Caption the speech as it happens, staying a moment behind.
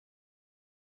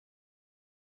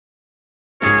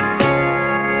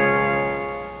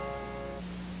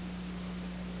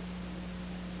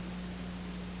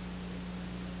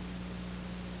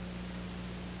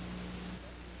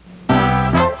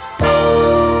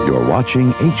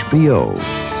watching HBO.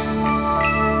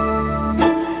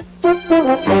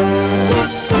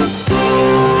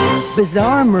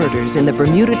 Bizarre murders in the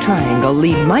Bermuda Triangle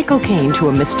lead Michael Caine to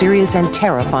a mysterious and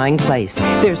terrifying place.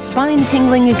 There's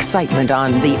spine-tingling excitement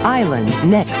on The Island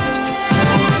next.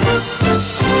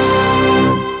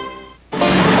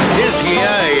 This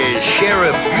here is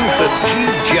Sheriff Buford T.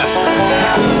 Justice.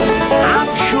 I'm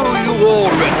sure you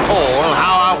all recall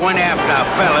how I went after a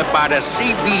fella by the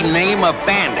CB name of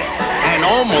Bandit and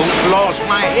almost lost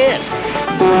my head.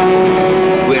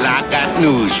 Well, I got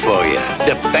news for you.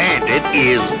 The Bandit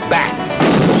is back.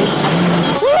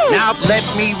 Now, let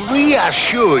me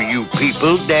reassure you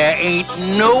people, there ain't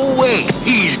no way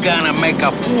he's gonna make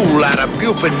a fool out of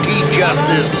Buford T.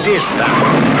 Justice this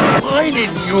time. Why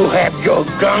didn't you have your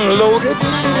gun loaded?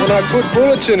 When I put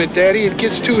bullets in it, Daddy, it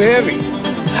gets too heavy.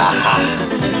 Ha-ha.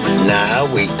 Now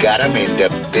we got him in the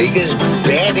biggest,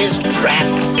 baddest trap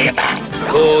ever.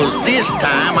 Cause this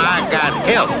time I got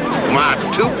help. My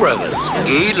two brothers,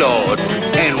 Gaylord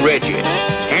and Reggie.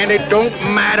 And it don't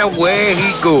matter where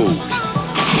he goes.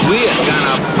 We're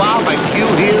gonna barbecue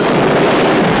his...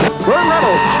 Burt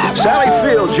Reynolds, Sally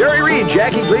Field, Jerry Reed,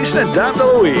 Jackie Gleason, and Dom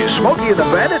DeLuise. Smokey and the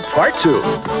Bandit, Part 2.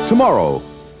 Tomorrow.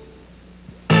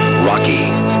 Rocky,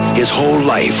 his whole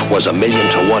life was a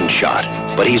 1,000,000-to-1 shot,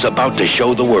 but he's about to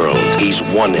show the world he's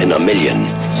 1 in a million.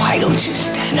 Why don't you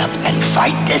stand up and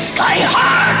fight this guy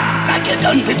hard, like you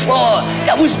done before?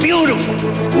 That was beautiful.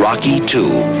 Rocky 2,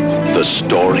 the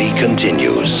story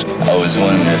continues. I was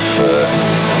wondering if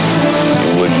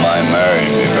you wouldn't mind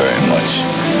marrying me very much.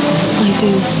 I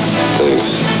do. Thanks.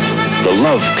 The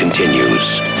love continues.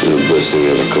 You're the best thing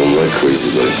ever come my crazy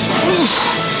life.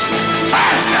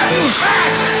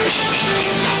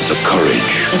 The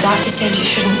courage. The doctor said you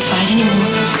shouldn't fight anymore.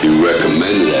 You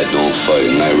recommended I don't fight,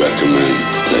 and I recommend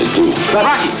I do.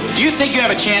 Rocky, do you think you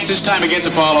have a chance this time against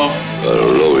Apollo? I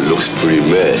don't know, he looks pretty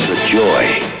mad. The joy.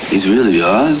 He's really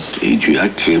Oz? Adrian, I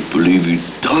can't believe you've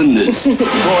done this. You're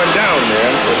going down,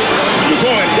 man. You're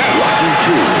going down. Rocky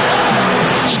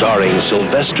 2. Starring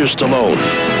Sylvester Stallone,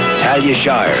 Talia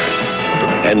Shire,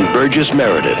 and Burgess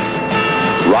Meredith.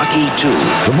 Rocky 2.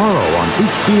 Tomorrow on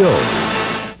HBO.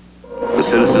 The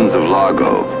citizens of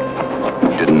Largo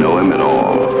didn't know him at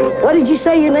all. What did you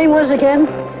say your name was again?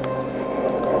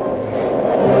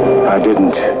 I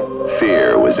didn't.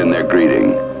 Fear was in their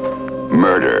greeting.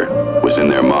 Murder was in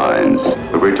their minds.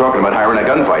 We were talking about hiring a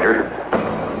gunfighter.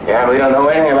 Yeah, we don't know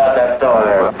anything about that fellow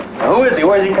there. Now, who is he?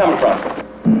 Where's he coming from?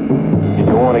 You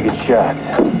don't want to get shot.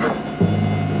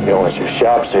 You don't want your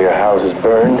shops or your houses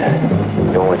burned.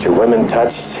 You don't want your women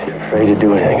touched. You're afraid to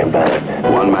do anything about it.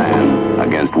 One man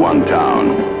against one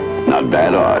town. Not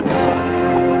bad odds.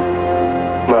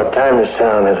 About time this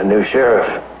town has a new sheriff.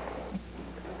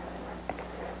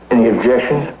 Any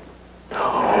objections?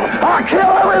 I'll kill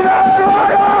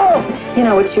everybody! You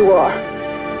know what you are.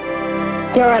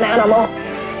 You're an animal.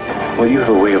 Well, you have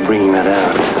a way of bringing that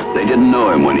out. They didn't know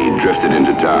him when he drifted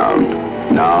into town.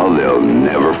 Now they'll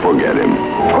never forget him. Who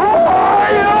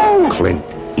are you? Clint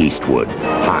Eastwood,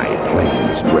 High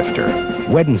Plains Drifter.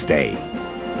 Wednesday.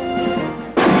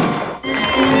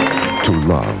 To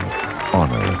love,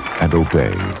 honor, and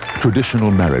obey.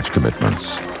 Traditional marriage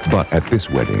commitments. But at this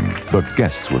wedding, the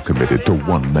guests were committed to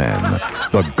one man,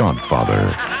 the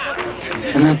Godfather.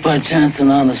 And if by chance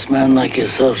an honest man like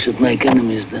yourself should make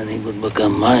enemies, then he would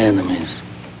become my enemies.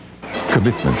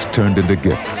 Commitments turned into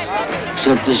gifts.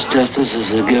 Accept this justice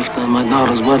as a gift on my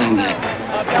daughter's wedding day.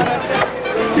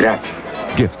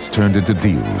 Yes. Gifts turned into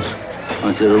deals. I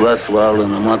want you to rest well,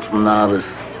 and a month from now, this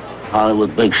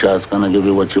Hollywood big shot's gonna give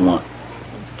you what you want.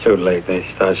 It's too late. They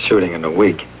start shooting in a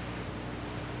week.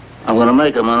 I'm gonna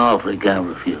make him an offer he can't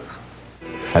refuse.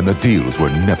 And the deals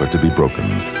were never to be broken.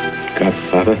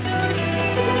 Godfather?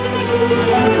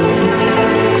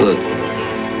 Good.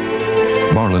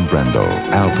 Marlon Brando,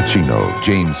 Al Pacino,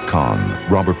 James Caan,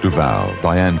 Robert Duvall,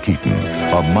 Diane Keaton.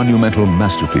 A monumental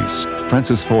masterpiece.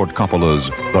 Francis Ford Coppola's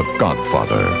The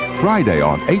Godfather. Friday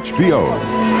on HBO.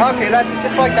 Okay, that's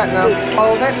just like that now.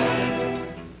 Hold it.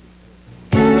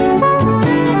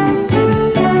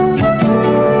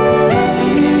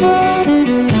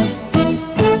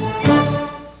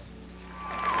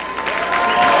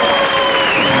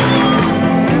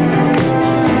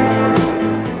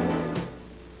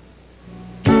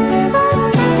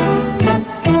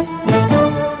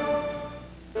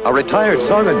 A retired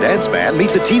song and dance band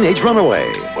meets a teenage runaway.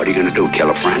 What are you gonna do, kill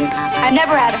a friend? I've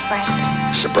never had a friend.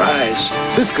 Surprise.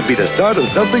 This could be the start of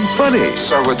something funny.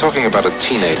 Sir, we're talking about a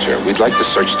teenager. We'd like to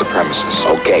search the premises.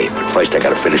 Okay, but first I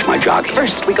gotta finish my jogging.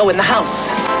 First, we go in the house.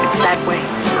 It's that way.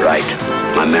 Right.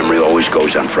 My memory always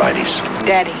goes on Fridays.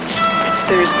 Daddy,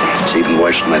 Thursday. It's even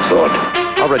worse than I thought.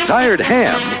 A retired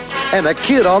ham and a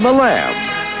kid on the lam.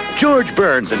 George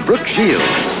Burns and Brooke Shields.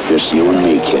 Just you and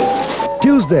me, kid.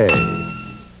 Tuesday.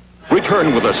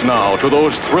 Return with us now to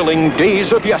those thrilling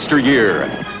days of yesteryear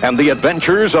and the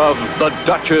adventures of the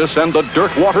Duchess and the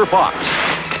Dirtwater Fox.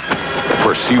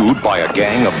 Pursued by a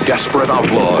gang of desperate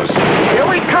outlaws. Here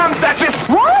we come, Duchess!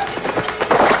 What?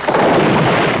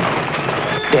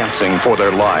 Dancing for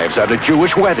their lives at a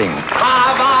Jewish wedding.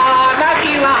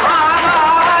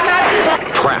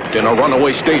 Trapped in a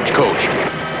runaway stagecoach.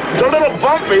 It's a little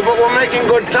bumpy, but we're making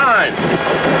good time.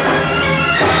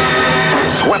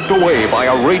 Swept away by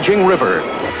a raging river.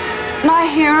 And I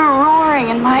hear a roaring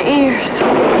in my ears.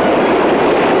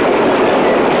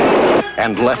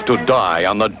 And left to die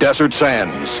on the desert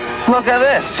sands. Look at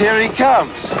this. Here he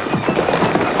comes.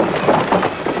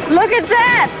 Look at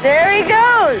that. There he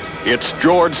goes. It's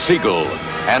George Siegel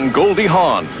and Goldie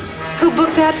Hawn Who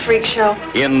booked that freak show?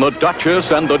 in The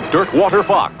Duchess and the Dirtwater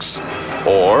Fox.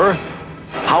 Or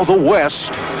How the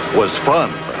West Was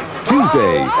Fun.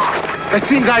 Tuesday. I've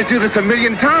seen guys do this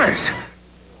 1,000,000 times.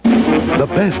 The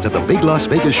best of the big Las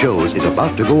Vegas shows is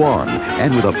about to go on,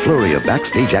 and with a flurry of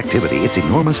backstage activity, its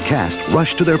enormous cast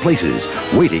rush to their places.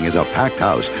 Waiting is a packed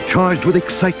house charged with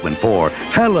excitement for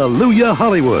Hallelujah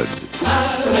Hollywood.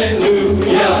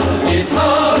 Hallelujah, it's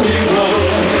Hollywood.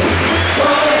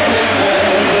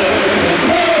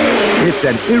 It's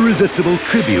an irresistible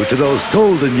tribute to those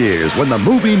golden years when the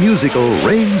movie musical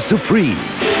reigned supreme.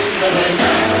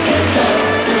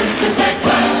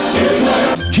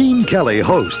 Gene Kelly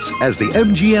hosts as the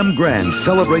MGM Grand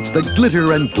celebrates the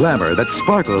glitter and glamour that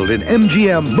sparkled in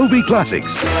MGM movie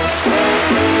classics.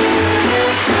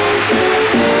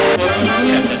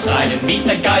 Step aside and meet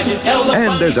the guys who tell the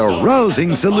And there's a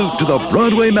rousing salute to the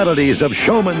Broadway melodies of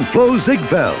showman Flo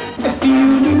Ziegfeld. If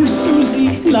you knew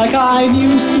Susie like I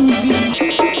knew Susie.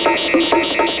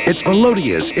 It's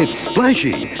melodious, it's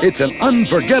splashy, it's an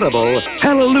unforgettable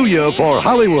hallelujah for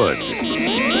Hollywood.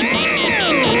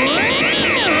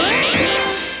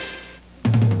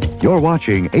 You're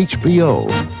watching HBO,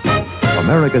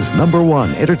 America's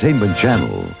 #1 entertainment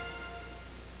channel.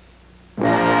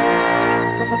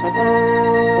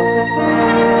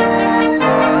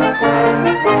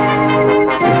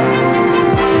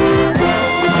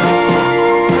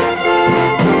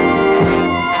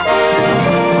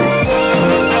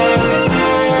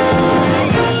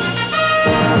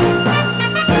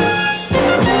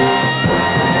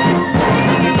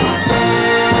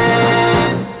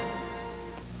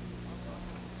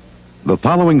 The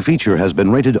following feature has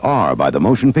been rated R by the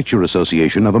Motion Picture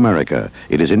Association of America.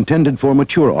 It is intended for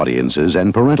mature audiences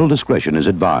and parental discretion is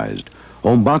advised.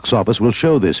 Home Box Office will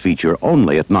show this feature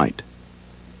only at night.